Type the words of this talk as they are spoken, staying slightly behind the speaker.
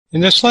In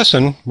this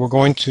lesson, we're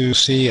going to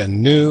see a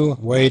new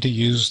way to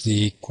use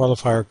the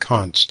qualifier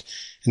const,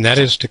 and that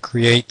is to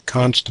create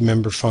const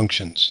member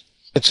functions.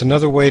 It's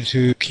another way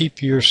to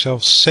keep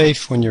yourself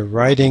safe when you're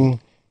writing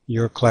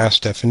your class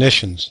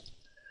definitions.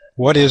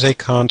 What is a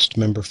const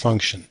member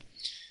function?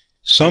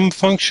 Some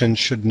functions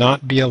should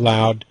not be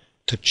allowed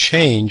to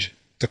change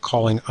the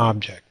calling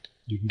object.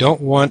 You don't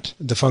want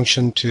the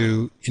function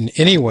to in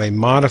any way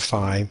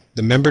modify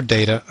the member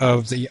data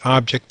of the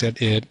object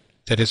that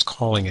is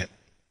calling it.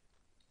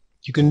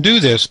 You can do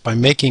this by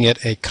making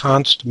it a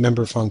const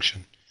member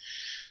function.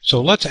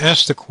 So let's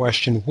ask the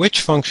question,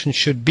 which function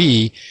should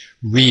be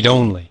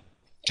read-only?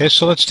 Okay,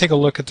 so let's take a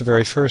look at the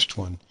very first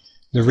one,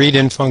 the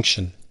read-in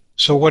function.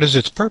 So what is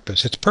its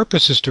purpose? Its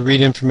purpose is to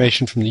read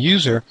information from the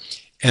user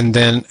and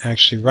then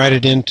actually write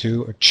it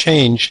into or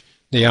change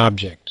the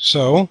object.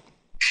 So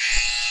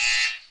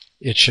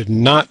it should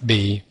not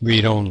be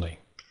read-only.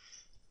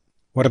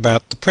 What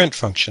about the print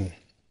function?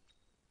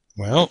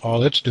 Well,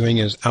 all it's doing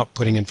is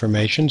outputting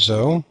information,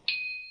 so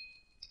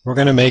we're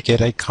going to make it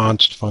a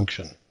const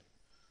function.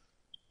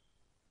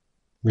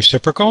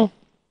 Reciprocal?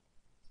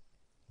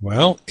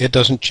 Well, it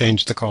doesn't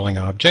change the calling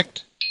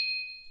object.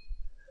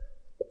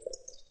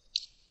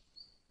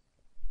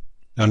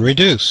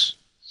 Unreduce.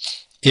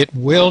 It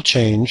will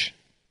change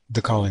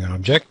the calling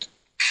object.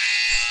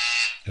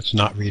 It's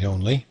not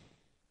read-only.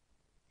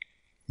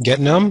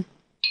 GetNum?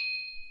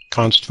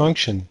 Const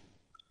function.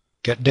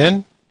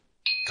 GetDen?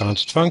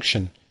 Const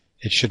function.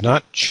 It should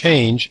not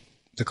change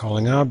the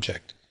calling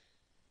object.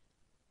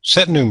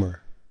 SetNumer.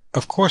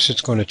 Of course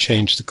it's going to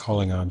change the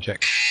calling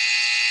object.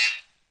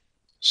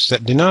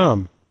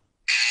 SetDenom.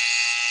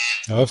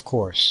 Of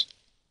course.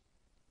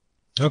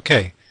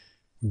 Okay,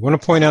 we want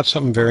to point out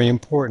something very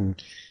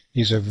important.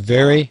 These are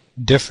very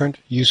different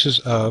uses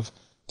of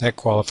that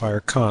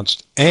qualifier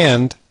const,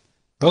 and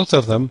both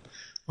of them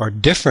are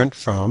different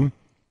from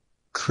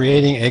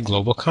creating a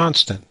global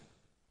constant.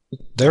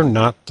 They're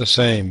not the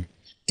same.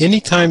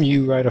 Anytime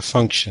you write a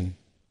function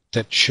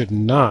that should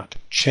not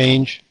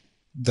change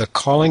the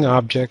calling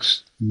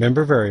object's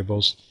member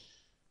variables,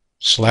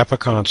 slap a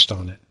const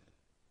on it.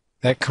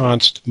 That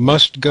const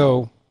must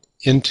go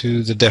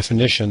into the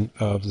definition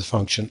of the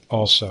function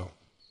also.